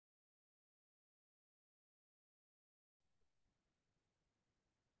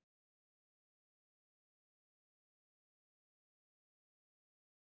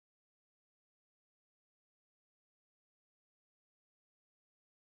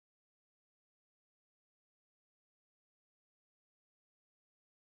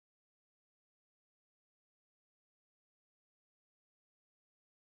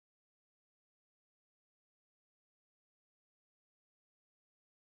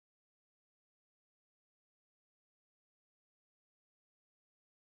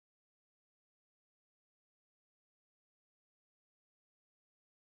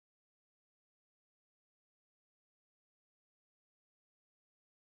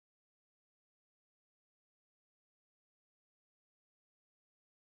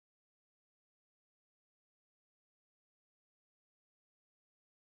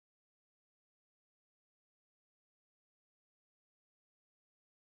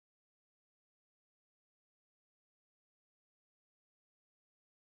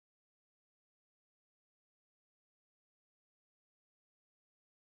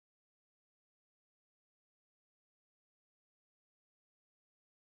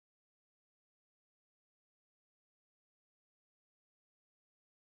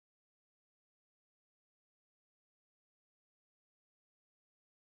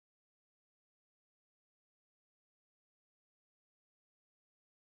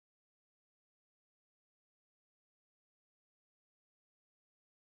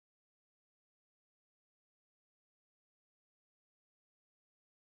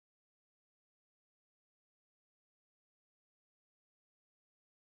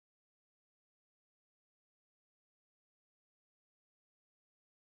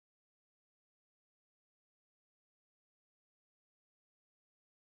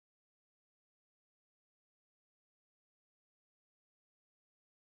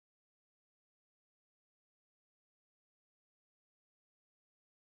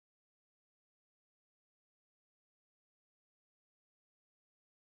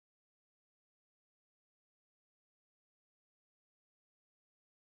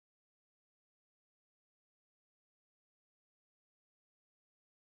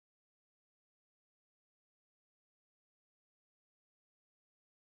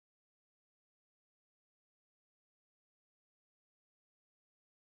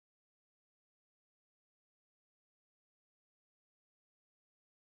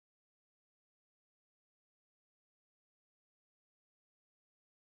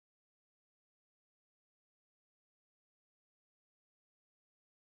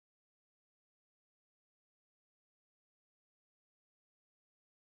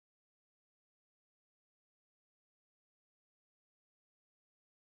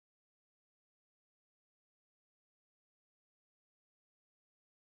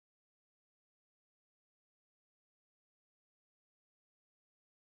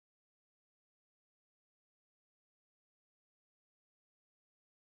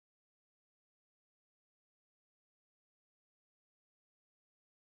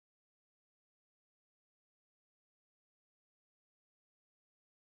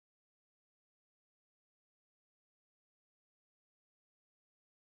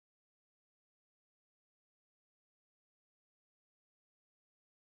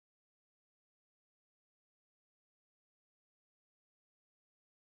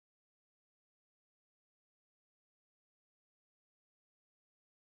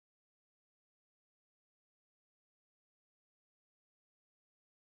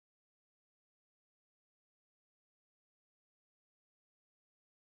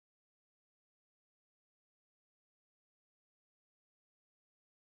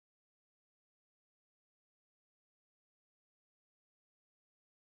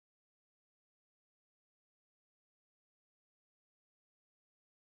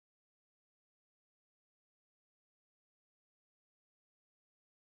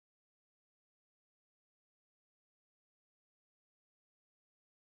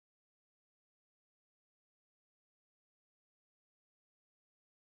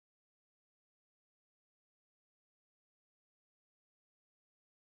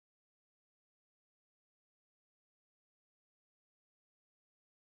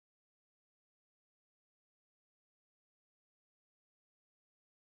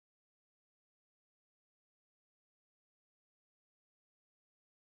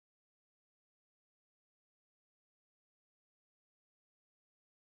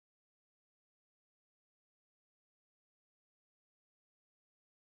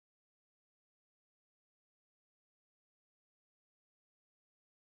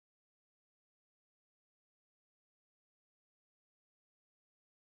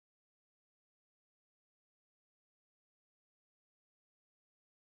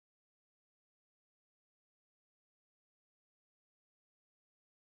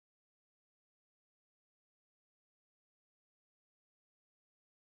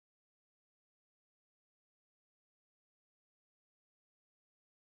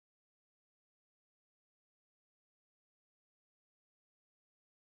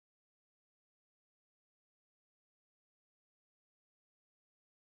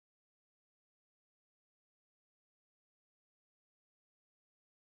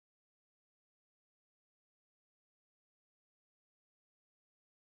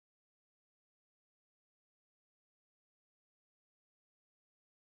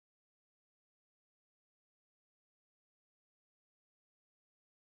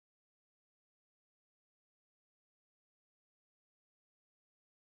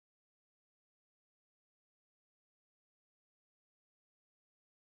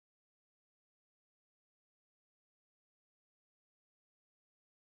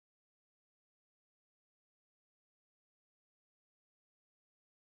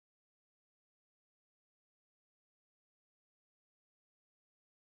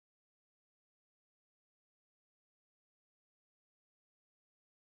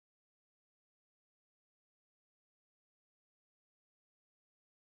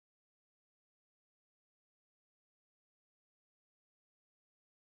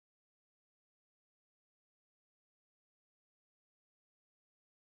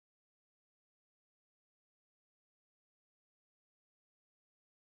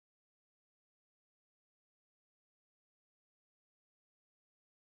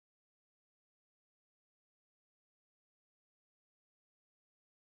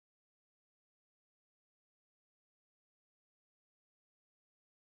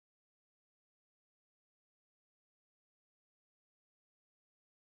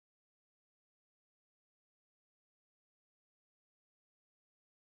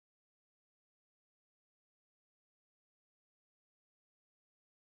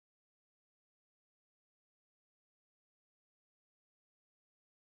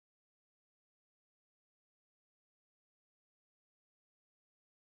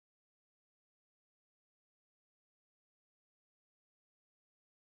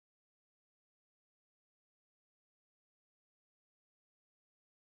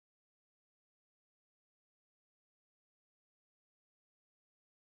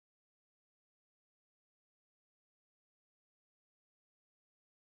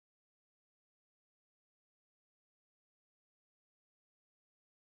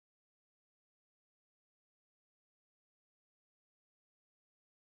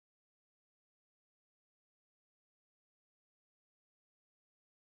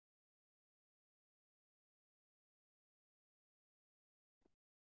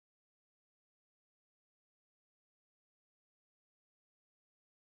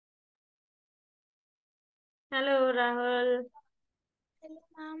Hello, Rahul. Hello,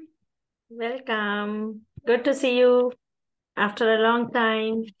 ma'am. Welcome. Good to see you after a long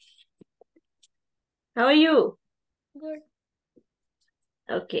time. How are you? Good.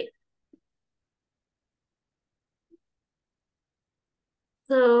 Okay.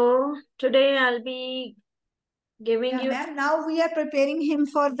 So today I'll be giving Yeah, you. ma'am. Now we are preparing him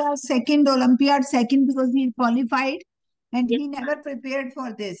for the second Olympiad, second because he qualified and Yes, he never prepared for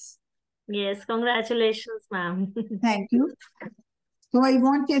this. yes. Congratulations, ma'am. Thank you. So I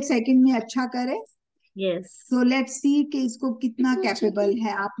want कि second में अच्छा करे. Yes. So let's see कि इसको कितना capable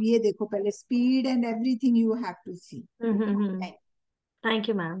है. आप ये देखो पहले speed and everything you have to see. Mm-hmm. Thank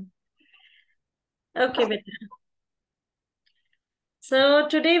you, ma'am. Okay, beta. So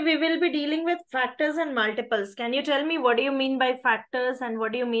today we will be dealing with factors and multiples. Can you tell me what do you mean by factors and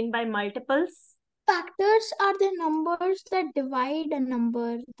what do you mean by multiples? Factors are the numbers that divide a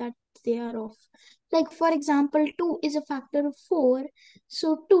number that they are of. Like, for example, 2 is a factor of 4.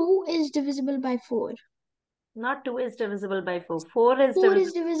 So 2 is divisible by 4. Not 2 is divisible by 4. 4 is 4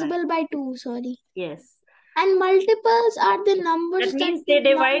 is divisible by. divisible by 2, sorry. Yes. And multiples are the That numbers that means they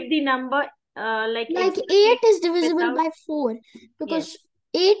divide the number like like exactly 8 is divisible without. by 4 Yes. because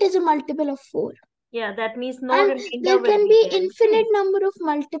 8 is a multiple of 4. Yeah, that means no And remainder there will can be be there. infinite number of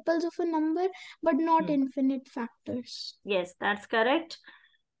multiples of a number, but not Hmm. infinite factors. Yes, that's correct.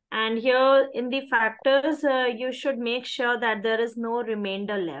 And here in the factors, you should make sure that there is no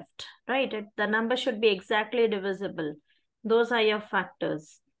remainder left, right? The number should be exactly divisible. Those are your factors.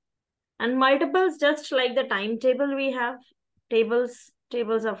 And multiples, just like the timetable we have, tables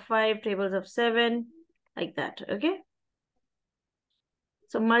of 5, tables of 7, like that, okay?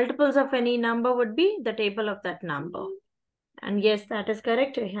 So multiples of any number would be the table of that number. And yes, that is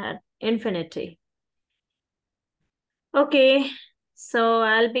correct. We had infinity. Okay, so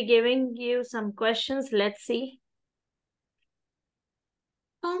I'll be giving you some questions. Let's see.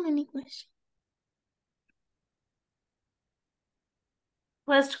 How many questions?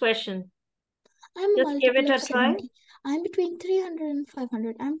 First question. I'm a Just give multiple it of a try. 70. I'm between 300 and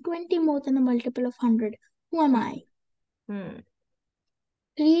 500. I'm 20 more than a multiple of 100. Who am I? Hmm.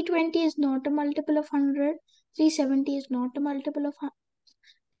 320 is not a multiple of 100. 370 is not a multiple of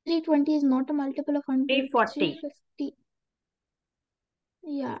 320 is not a multiple of 100. 340. 350.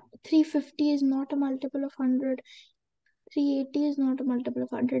 Yeah, 350 is not a multiple of 100. 380 is not a multiple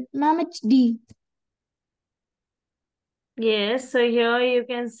of 100. Ma'am, it's D. Yes, so here you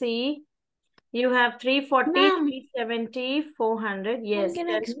can see you have 340, Ma'am, 370, 400. Yes, can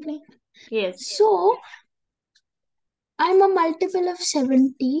I tell me. explain? Yes. So, I'm a multiple of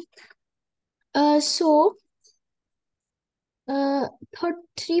 70. So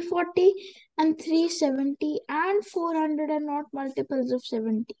 340 and 370 and 400 are not multiples of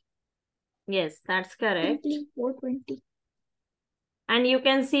 70. Yes, that's correct. Simply 420. And you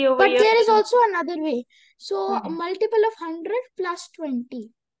can see over But here. there is also another way. So a Hmm. multiple of 100 plus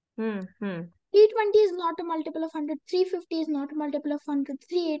 20. Hmm. 320 is not a multiple of 100. 350 is not a multiple of 100.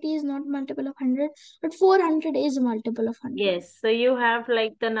 380 is not a multiple of 100. But 400 is a multiple of 100. Yes, so you have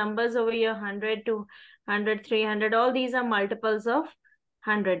like the numbers over here 100 to 100, 300. All these are multiples of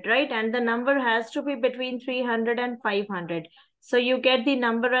 100, right? And the number has to be between 300 and 500. So you get the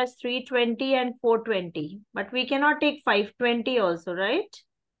number as 320 and 420. But we cannot take 520 also, right?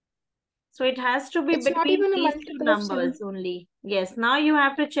 So it has to be It's not between even a these two multiple of 7. numbers only. Yes, now you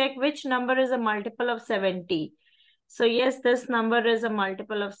have to check which number is a multiple of 70. So yes, this number is a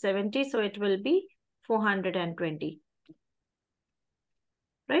multiple of 70. So it will be 420.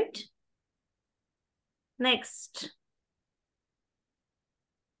 Right? Next.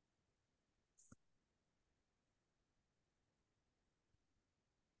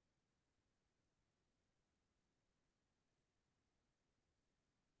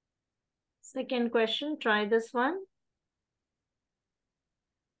 Second question, try this one.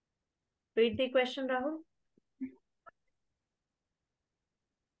 Read the question, Rahul.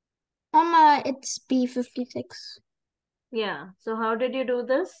 It's P56. Yeah. So how did you do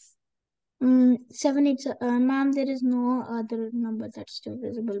this? 7, ma'am, there is no other number that's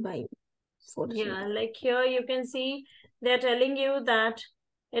divisible by 4 Yeah, zero. like here you can see they're telling you that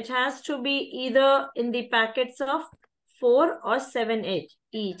it has to be either in the packets of 4 or 7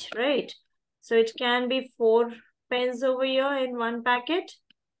 each, right? So it can be 4 pens over here in one packet,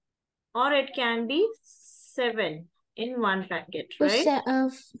 or it can be 7 in one packet,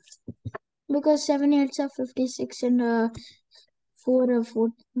 right? Because 7 8s are 56 and 4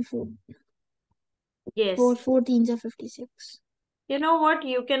 Yes. 14s are 56. You know what?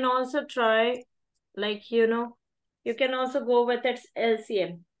 You can also try, like, you can also go with its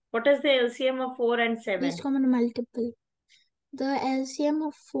LCM. What is the LCM of 4 and 7? Least common multiple. The LCM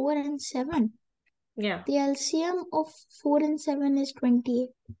of 4 and 7. Yeah. The LCM of 4 and 7 is 28.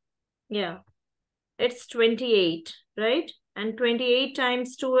 Yeah. It's 28, right? And 28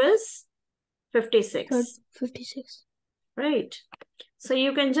 times 2 is 56. 56. Right. So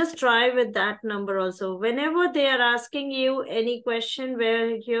you can just try with that number also. Whenever they are asking you any question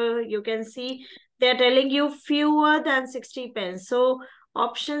where here you can see they're telling you fewer than 60 pence. So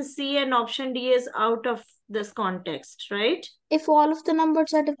option C and option D is out of this context, right? If all of the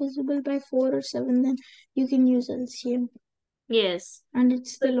numbers are divisible by 4 or 7, then you can use LCM. Yes. And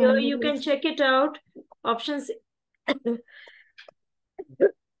it's So the here longer you can version. check it out. Option C.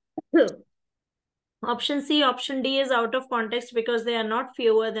 Option C, option D is out of context because they are not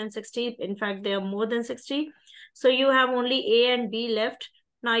fewer than 60. In fact, they are more than 60. So you have only A and B left.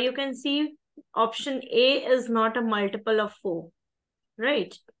 Now you can see option A is not a multiple of 4,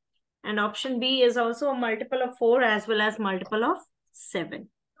 right? And option B is also a multiple of 4 as well as multiple of 7.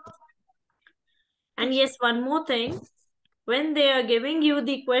 And yes, one more thing. When they are giving you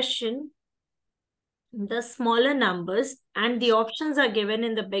the question, the smaller numbers and the options are given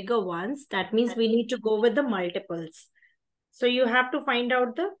in the bigger ones, that means we need to go with the multiples. So you have to find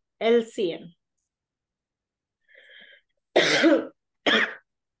out the LCM.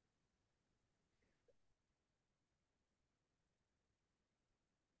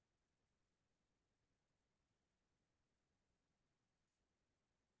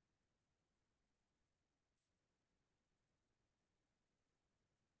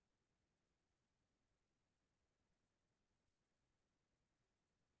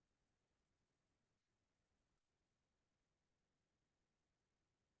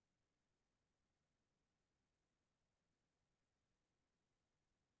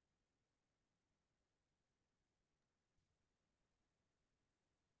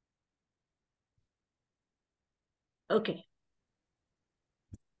 Okay.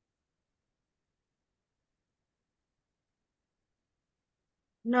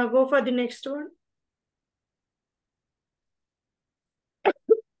 Now go for the next one.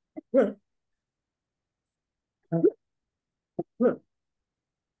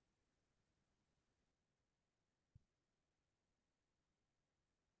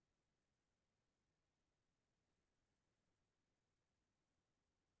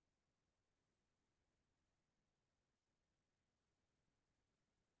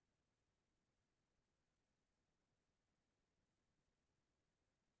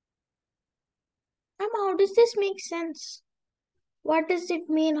 How does this make sense? What does it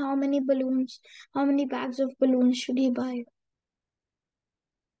mean? How many bags of balloons should he buy?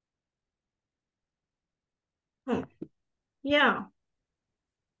 Yeah.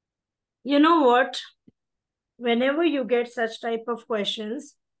 You know what? Whenever you get such type of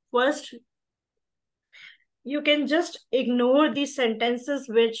questions, first, you can just ignore the sentences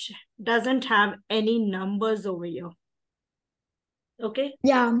which doesn't have any numbers over here. Okay?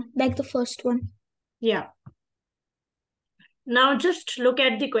 Yeah, like the first one. Yeah. Now just look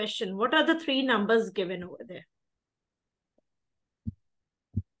at the question. What are the 3 numbers given over there?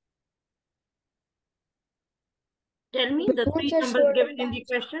 Tell me the 3 Balloons are numbers sold given in in the bags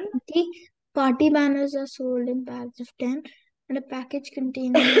question. of 20. Party banners are sold in bags of 10. And a package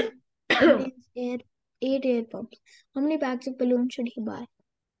contains 8 air pumps. How many bags of balloons should he buy?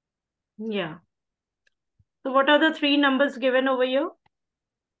 Yeah. So what are the 3 numbers given over here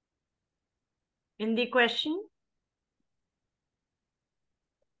in the question?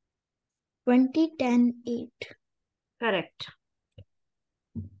 20, 10, 8. Correct.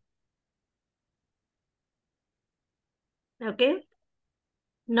 Okay.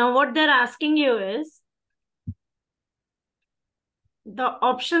 Now what they're asking you is the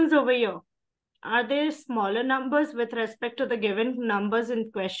options over here. Are they smaller numbers with respect to the given numbers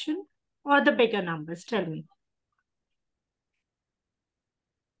in question or the bigger numbers? Tell me.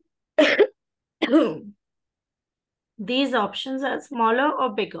 These options are smaller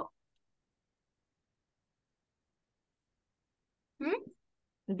or bigger?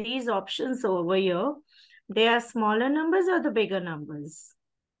 These options over here, they are smaller numbers or the bigger numbers?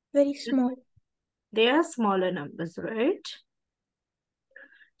 Very small. They are smaller numbers, right?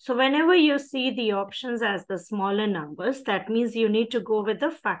 So whenever you see the options as the smaller numbers, that means you need to go with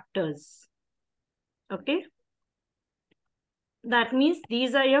the factors. Okay? That means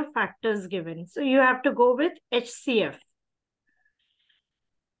these are your factors given. So you have to go with HCF.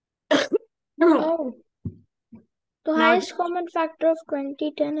 Oh. The Now, highest common factor of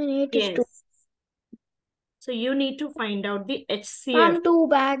 20, 10, and 8 is 2. yes. So you need to find out the HCF. 2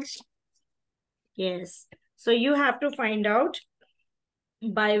 bags. Yes. So you have to find out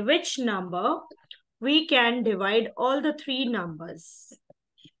by which number we can divide all the three numbers?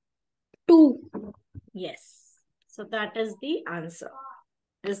 2. Yes. So that is the answer.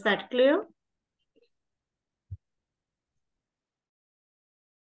 Is that clear?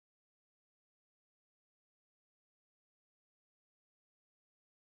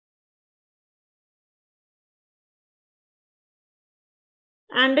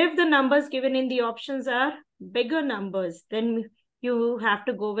 And if the numbers given in the options are bigger numbers, then you have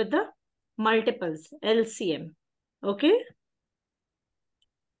to go with the multiples, LCM. Okay?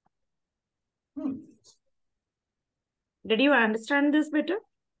 Did you understand this better?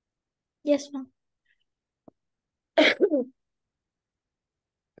 Yes, ma'am.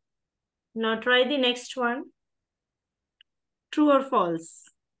 Now try the next one. True or false?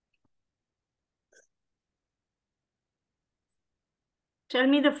 Tell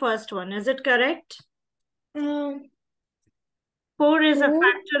me the first one. Is it correct? 4 is a True.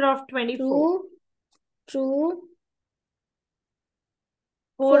 factor of 24. True.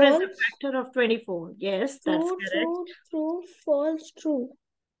 4 is a False. factor of 24. Yes, that's correct. True. False. True.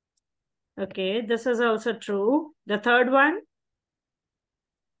 Okay, this is also true. The third one?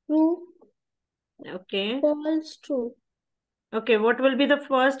 True. Okay. False. True. Okay, what will be the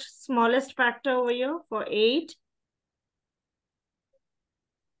first smallest factor over here for 8?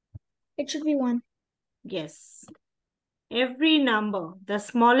 It should be 1. Yes. Every number, the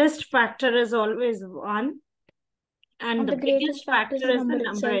smallest factor is always 1. And the biggest factor is the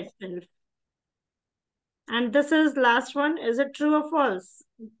number itself. And this is last one. Is it true or false?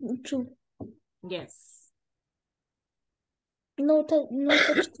 True. Yes. No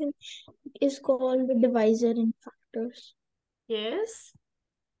such thing is called a divisor in factors. Yes.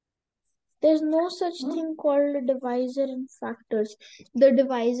 There's no such thing called a divisor in factors. The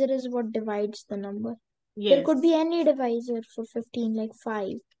divisor is what divides the number. Yes. There could be any divisor for 15, like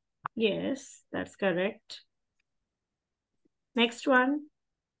 5. Yes, that's correct. Next one.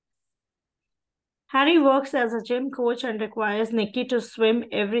 Harry works as a gym coach and requires Nikki to swim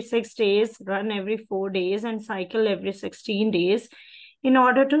every 6 days, run every 4 days, and cycle every 16 days in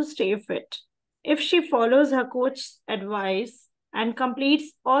order to stay fit. If she follows her coach's advice and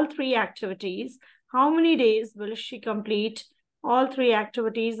completes all 3 activities, how many days will she complete all 3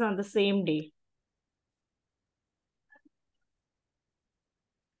 activities on the same day?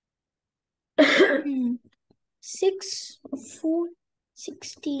 Hmm. 6, 4,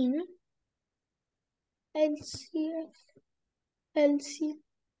 16. LC.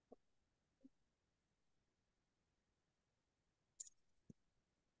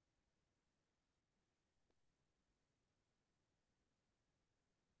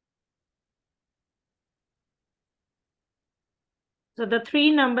 So the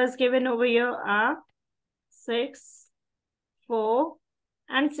 3 numbers given over here are 6, 4,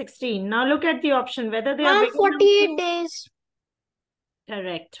 and 16. Now look at the option, whether they are bigger 48 numbers. days.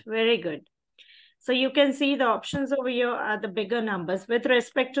 Correct. Very good. So you can see the options over here are the bigger numbers with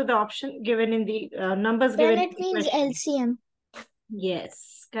respect to the option given in the numbers Then given it in the means question. LCM.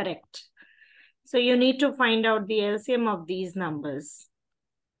 Yes, correct. So you need to find out the LCM of these numbers.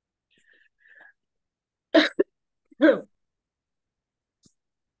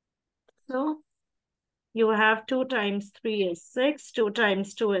 So you have 2 times 3 is 6, 2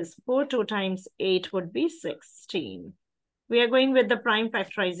 times 2 is 4, 2 times 8 would be 16. We are going with the prime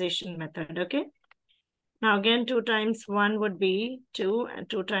factorization method, okay? Now again, 2 times 1 would be 2, and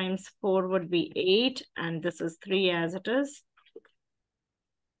 2 times 4 would be 8, and this is 3 as it is.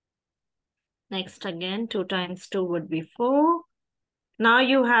 Next again, 2 times 2 would be 4. Now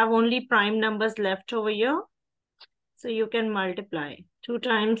you have only prime numbers left over here. So you can multiply. 2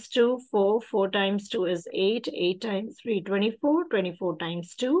 times 2, 4. 4 times 2 is 8. 8 times 3, 24. 24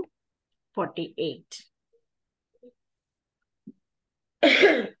 times 2, 48.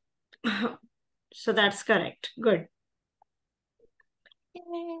 So that's correct. Good.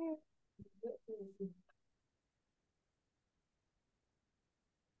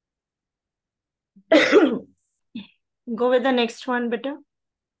 Go with the next one, beta.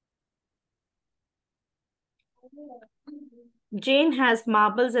 Jane has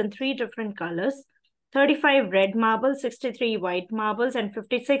marbles in 3 different colors. 35 red marbles, 63 white marbles, and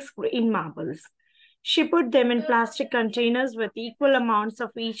 56 green marbles. She put them in plastic containers with equal amounts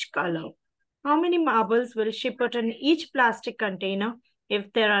of each color. How many marbles will she put in each plastic container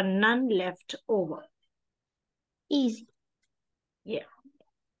if there are none left over? Easy. Yeah.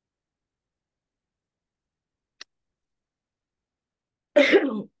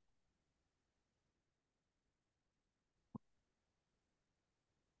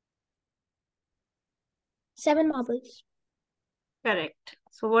 Seven marbles. Correct.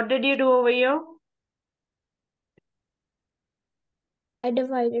 So what did you do over here? I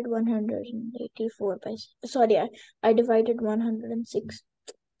divided 184 by, sorry, I divided 106.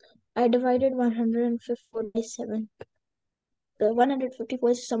 I divided 154 by 7. The 154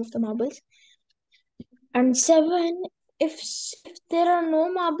 is the sum of the marbles. And 7, if there are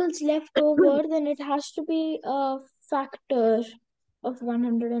no marbles left over, then it has to be a factor of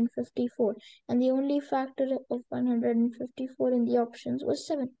 154. And the only factor of 154 in the options was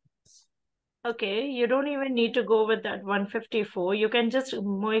 7. Okay, you don't even need to go with that 154. You can just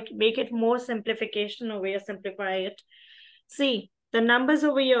make it more simplification over here, simplify it. See, the numbers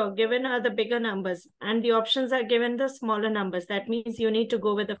over here given are the bigger numbers and the options are given the smaller numbers. That means you need to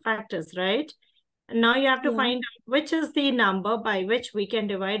go with the factors, right? And now you have to Yeah. find out which is the number by which we can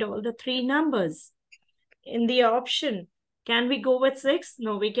divide all the three numbers. In the option, can we go with 6?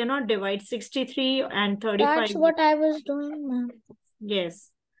 No, we cannot divide 63 and 35. That's what I was doing, ma'am.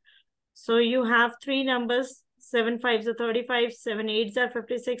 Yes. So you have three numbers, 7 5s are 35, 7 8s are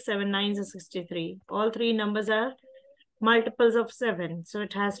 56, 7 9s are 63. All three numbers are multiples of 7. So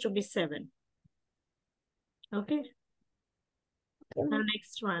it has to be 7. Okay. Now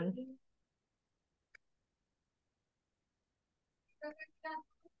next one.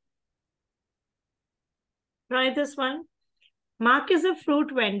 Try this one. Mark is a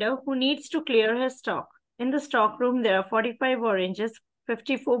fruit vendor who needs to clear his stock. In the stock room, there are 45 oranges,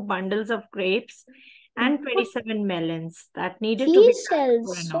 54 bundles of grapes, and 27 melons that needed to be He packed for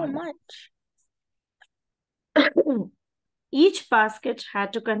sells an so order. much. Each basket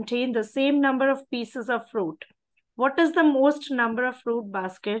had to contain the same number of pieces of fruit. What is the most number of fruit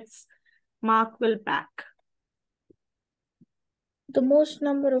baskets Mark will pack? The most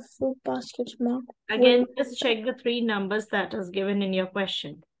number of fruit baskets Mark Again, will just check the three numbers that is given in your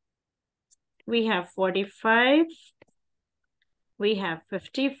question. We have 45, we have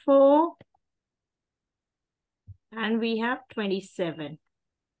 54, and we have 27.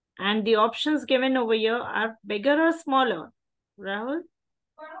 And the options given over here are bigger or smaller, Rahul?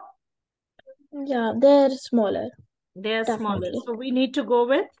 Yeah, they're smaller. They are smaller. Definitely. So we need to go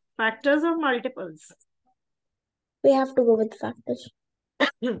with factors or multiples? We have to go with factors.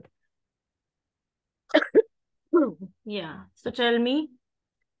 Yeah. So tell me,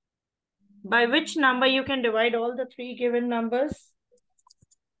 by which number you can divide all the three given numbers?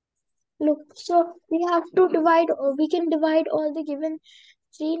 Look, so we have to divide, or we can divide all the given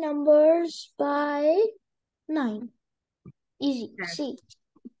three numbers by 9. Easy. Yes. See.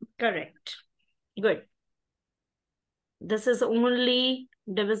 Correct. Good. This is only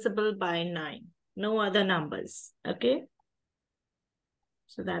divisible by 9. No other numbers. Okay.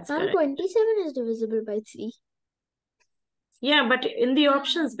 So that's And correct. 27 is divisible by 3. Yeah, but in the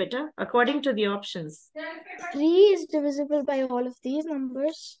options, beta, according to the options. 3 is divisible by all of these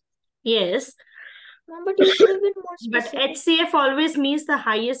numbers. Yes. No, but you should have been more But specific. HCF always means the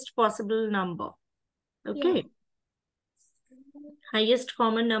highest possible number. Okay. Yeah. Highest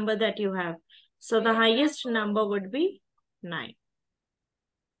common number that you have. So the highest number would be 9.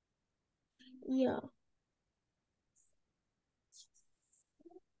 Yeah.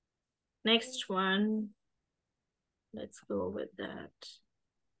 Next one. Let's go with that.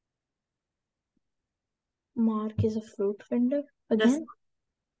 Mark is a fruit vendor again.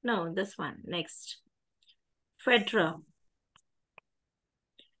 This one. Next. Fedra.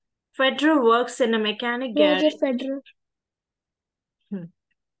 Fedra works in a mechanic garage. Roger Federer.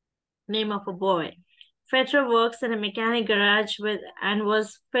 Name of a boy. Fedra works in a mechanic garage and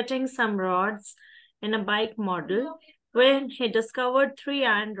was fitting some rods in a bike model when he discovered 3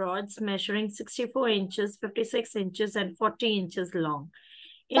 iron rods measuring 64 inches, 56 inches, and 40 inches long.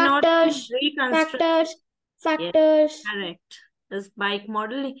 In order to reconstruct Factors. Yes, correct. This bike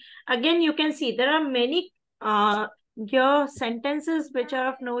model. Again, you can see there are many your sentences which are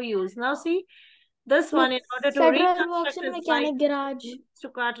of no use. Now see this one, in order to Federer works reconstruct in a his bike, mechanic garage to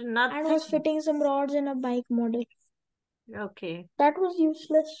cut and nothing. was fitting some rods in a bike model. Okay. That was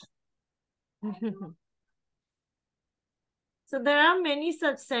useless. So there are many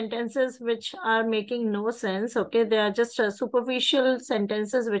such sentences which are making no sense. Okay, they are just superficial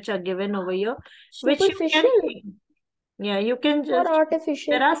sentences which are given over here. Superficial You can just. or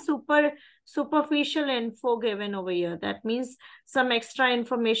artificial? There are superficial info given over here. That means some extra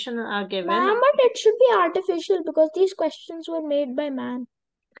information are given. Ma'am, but it should be artificial because these questions were made by man.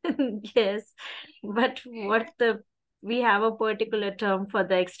 Yes, but we have a particular term for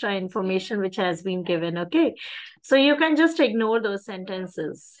the extra information which has been given. Okay, so you can just ignore those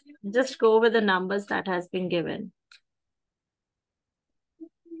sentences. Just go with the numbers that has been given.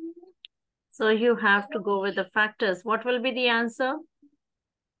 So you have to go with the factors. What will be the answer?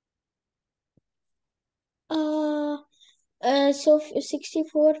 So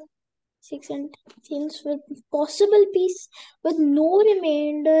 64, 6 and things with possible piece with no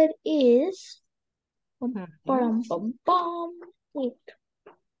remainder is bum, bum, bum, 8.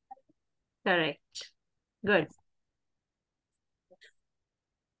 Correct. Good.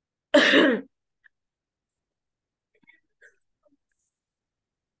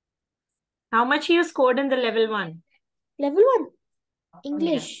 How much you scored in the level 1? Level 1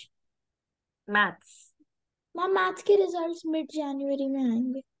 English. Maths. माँ maths के results mid जनवरी में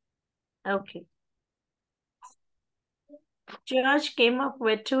आएंगे. Okay. George came up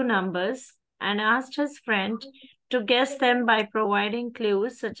with 2 numbers and asked his friend to guess them by providing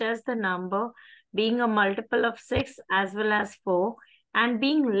clues such as the number being a multiple of 6 as well as 4 and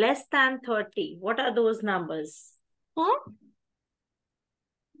being less than 30. What are those numbers? हाँ?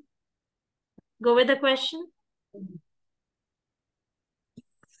 Go with the question.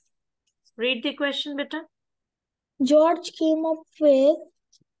 Read the question, beta. George came up with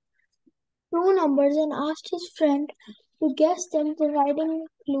 2 numbers and asked his friend to guess them, providing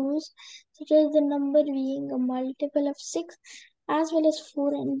clues such as the number being a multiple of 6 as well as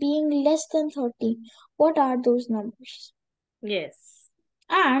 4 and being less than 30. What are those numbers? Yes.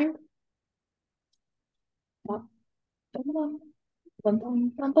 And 12 and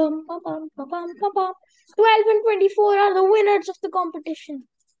 24 are the winners of the competition.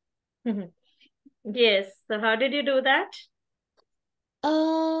 Yes. So how did you do that?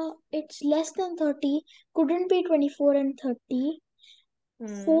 It's less than 30. Couldn't be 24 and 30.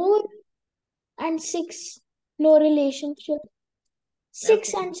 4 and 6, no relationship.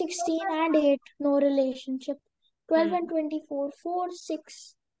 6 and 16 and 8, no relationship. 12 and 24, 4,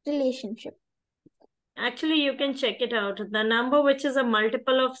 6, relationship. Actually, you can check it out. The number which is a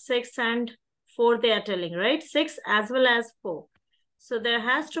multiple of 6 and 4 they are telling, right? 6 as well as 4. So there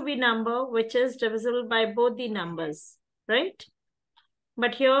has to be number which is divisible by both the numbers, right?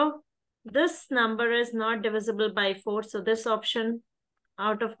 But here, this number is not divisible by 4. So this option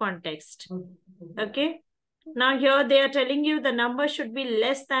out of context. Okay. Now here they are telling you the number should be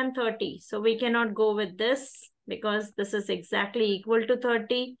less than 30. So we cannot go with this because this is exactly equal to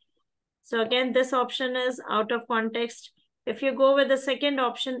 30. So again, this option is out of context. If you go with the second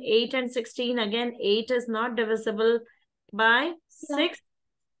option, 8 and 16, again, 8 is not divisible by 6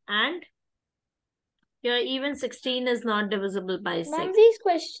 and here even 16 is not divisible by 6. Ma'am, these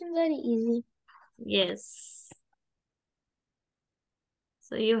questions are easy. Yes.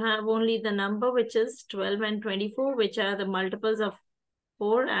 So you have only the number which is 12 and 24, which are the multiples of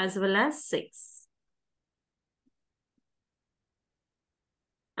 4 as well as 6.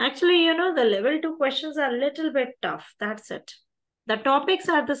 Actually, you know, the level 2 questions are a little bit tough. That's it. The topics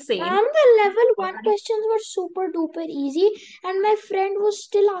are the same. Ma'am, the level 1 questions were super duper easy and my friend was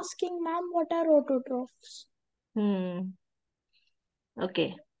still asking, ma'am, what are autotrophs?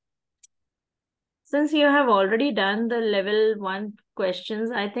 Okay. Since you have already done the level 1 questions,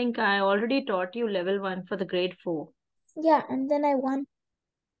 I think I already taught you level 1 for the grade 4. Yeah, and then I won.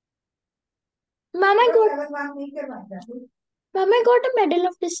 Ma'am, I got a medal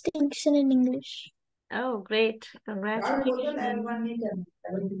of distinction in English. Oh, great. Congratulations.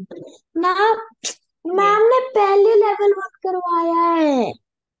 Ma'am ने पहले level 1 करवाया है.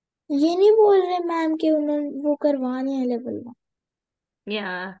 ये नहीं बोल रहे ma'am कि उन्होंने वो करवाने हैं level 1.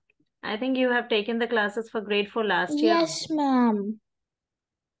 Yeah. I think you have taken the classes for grade 4 last year. Yes, ma'am.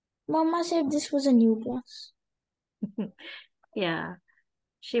 Mama said this was a new class. Yeah.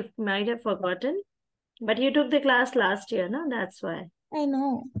 She might have forgotten. But you took the class last year, no? That's why. I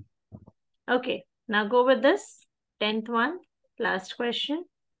know. Okay. Now go with this. 10th one. Last question.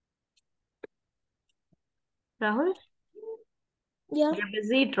 Rahul? Yeah. You're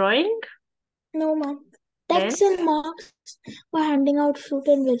busy drawing? No, ma'am. Then? Tex and Marks were handing out fruit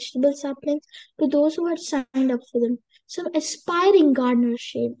and vegetable saplings to those who had signed up for them. Some aspiring gardeners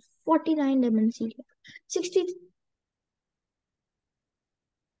shared 49 lemon seeds,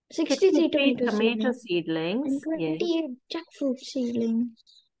 63 tomato seedlings, and 28 jackfruit seedlings.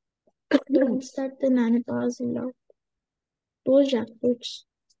 The ones that the nanatas love. Those jackfruits.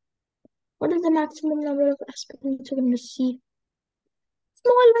 What is the maximum number of aspirants you're going to see?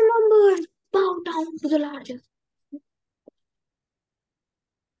 Smaller numbers. Bow down to the largest.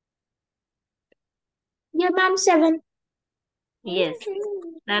 Yeah, ma'am, 7. Yes,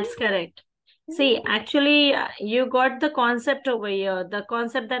 that's correct. See, actually, you got the concept over here. The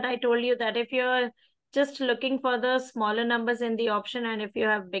concept that I told you that if you're just looking for the smaller numbers in the option and if you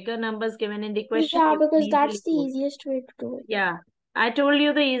have bigger numbers given in the question, yeah, you because can that's the easily easiest way to do it. Yeah, I told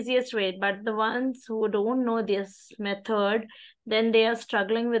you the easiest way, but the ones who don't know this method, then they are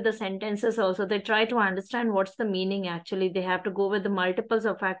struggling with the sentences also. They try to understand what's the meaning actually. They have to go with the multiples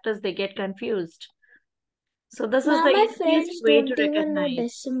of factors, they get confused. So this is Ma'am, the my easiest friends way to don't even know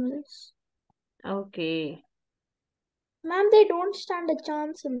recognize. decimals. Okay. Ma'am, they don't stand a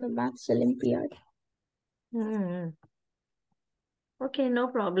chance in the maths Olympiad. Hmm. Okay, no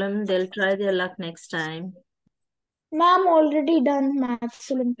problem. They'll try their luck next time. Ma'am, already done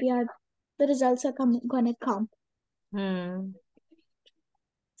maths Olympiad. The results are gonna come.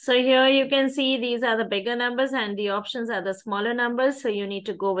 So here you can see these are the bigger numbers and the options are the smaller numbers. So you need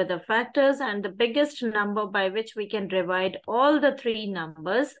to go with the factors, and the biggest number by which we can divide all the three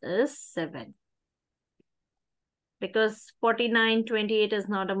numbers is 7. Because 49, 28 is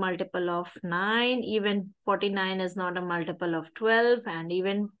not a multiple of 9. Even 49 is not a multiple of 12, and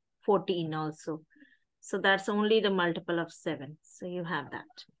even 14 also. So that's only the multiple of 7. So you have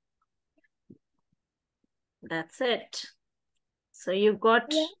that. That's it. So you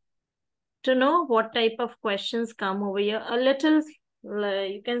got to know what type of questions come over here. A little,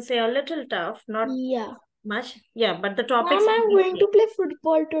 you can say a little tough, not much. Yeah, but the topics. Ma'am, I'm going to play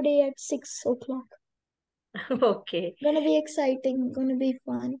football today at 6 o'clock. Okay. Gonna be exciting. Gonna be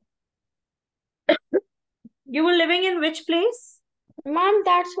fun. You were living in which place? Ma'am,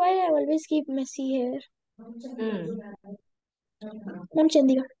 that's why I always keep messy hair. Ma'am,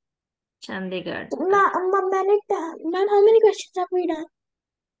 Chandigarh. Chandigarh. Ma'am, how many questions have we done?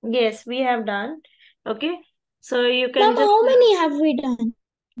 Yes, we have done. Okay. So you can Ma'am, just. how many have we done?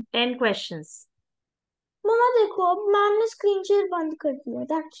 10 questions. Mama, देखो अब ma'am ने screen share बंद कर दिया.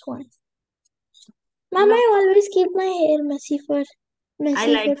 That's why. Ma'am, No, I always keep my hair messy for I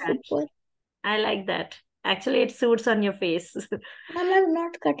like that. football. I like that. Actually, it suits on your face. Ma'am, I've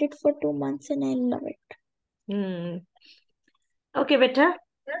not cut it for 2 months and I love it. Okay, beta.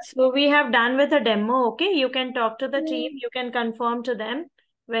 So we have done with the demo. Okay, you can talk to the team. You can confirm to them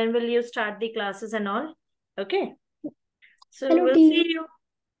when will you start the classes and all. Okay. So Hello, we'll team. see you.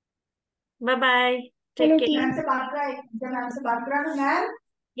 Bye bye. Take Hello, care. team.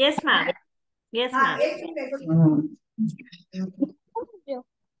 Yes, ma'am. Yes, ma'am.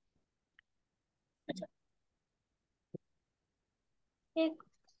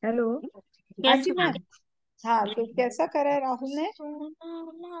 Hello Yes, ma'am. हाँ तो कैसा करा है राहुल ने?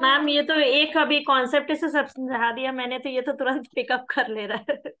 Ma'am ये तो एक अभी कॉन्सेप्ट से सब समझा दिया मैंने, तो ये तो तुरंत पिकअप कर ले रहा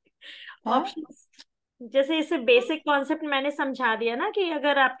है ऑप्शंस। जैसे इसे बेसिक कॉन्सेप्ट मैंने समझा दिया ना कि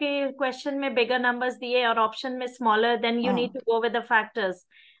अगर आपके क्वेश्चन में बिगर नंबर्स दिए और ऑप्शन में smaller, then you need to go with the factors,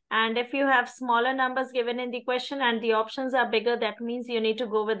 and if you have smaller numbers given in the question and the options are bigger, that means you need to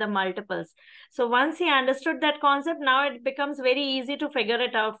go with the multiples. So once he understood that concept, now it becomes very easy to figure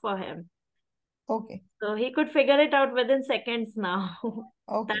it out for him. Okay. So he could figure it out within seconds now.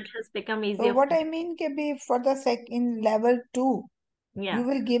 Okay. That has become So easier. what I mean can be for the in level 2, Yeah. you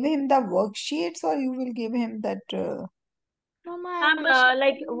will give him the worksheets or you will give him that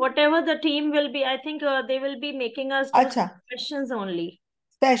Like whatever the team will be, I think they will be making us do some questions only.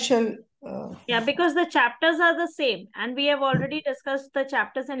 special. Yeah, because the chapters are the same and we have already discussed the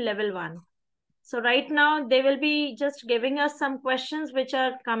chapters in level 1. So right now they will be just giving us some questions which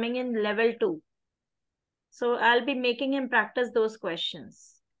are coming in level 2. So I'll be making him practice those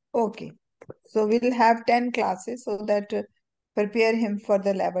questions. Okay. So we'll have 10 classes so that prepare him for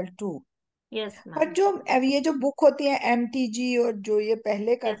the level 2. Yes, ma'am. पर जो अब ये जो book होती है MTG और जो ये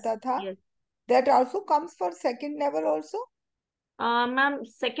पहले करता था, that also comes for second level also? Ma'am,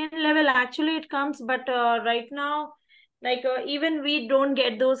 second level actually it comes, but right now, like even we don't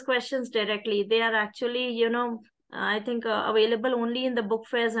get those questions directly. They are actually, I think available only in the book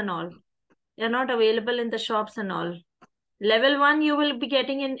fairs and all. They're not available in the shops and all. Level 1 you will be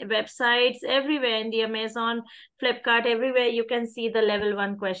getting in websites everywhere, in the Amazon, Flipkart, everywhere you can see the level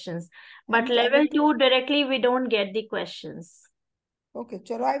 1 questions. But level 2 directly we don't get the questions. Okay,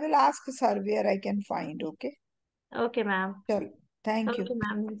 chalo, I will ask sir where I can find. Okay. Okay, ma'am. Chalo, thank you. Okay,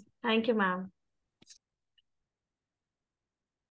 ma'am. Thank you, ma'am.